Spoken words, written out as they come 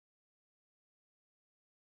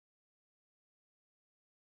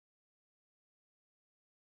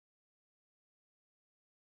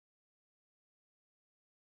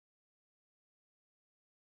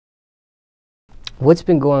What's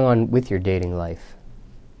been going on with your dating life?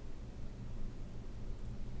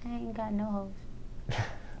 I ain't got no hoes.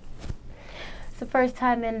 It's the first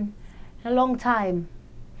time in a long time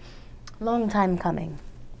coming,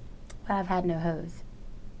 but I've had no hoes.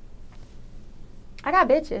 I got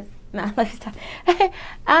bitches. No, let's stop.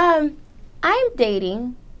 I'm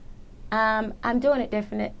dating. I'm doing it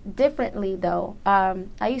differently though.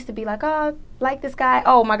 I used to be like, oh, like this guy.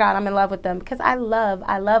 Oh my God, I'm in love with them because I love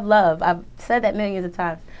love. I've said that millions of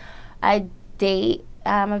times. I date.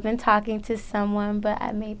 I've been talking to someone, but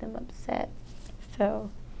I made them upset. So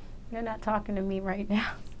they're not talking to me right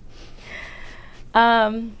now.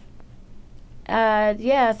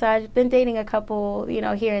 Yeah, so I've been dating a couple,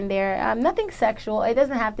 here and there. Nothing sexual. It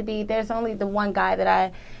doesn't have to be. There's only the one guy that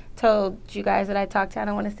I told you guys that I talked to. I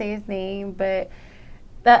don't want to say his name, but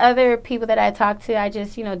the other people that I talk to, I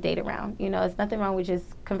just, date around. It's nothing wrong with just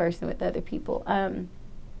conversing with other people.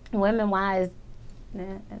 Women-wise,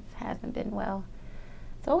 it hasn't been well.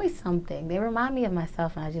 It's always something. They remind me of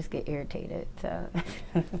myself, and I just get irritated. So,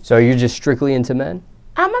 so you're just strictly into men?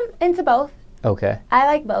 I'm into both. Okay. I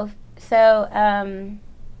like both. So,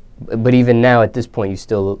 but even now, at this point, you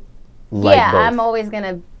still like both? Yeah, I'm always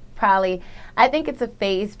gonna probably. I think it's a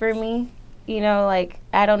phase for me. Like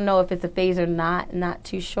I don't know if it's a phase or not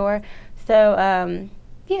too sure. So,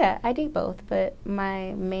 yeah, I date both, but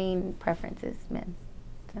my main preference is men.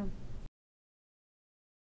 So.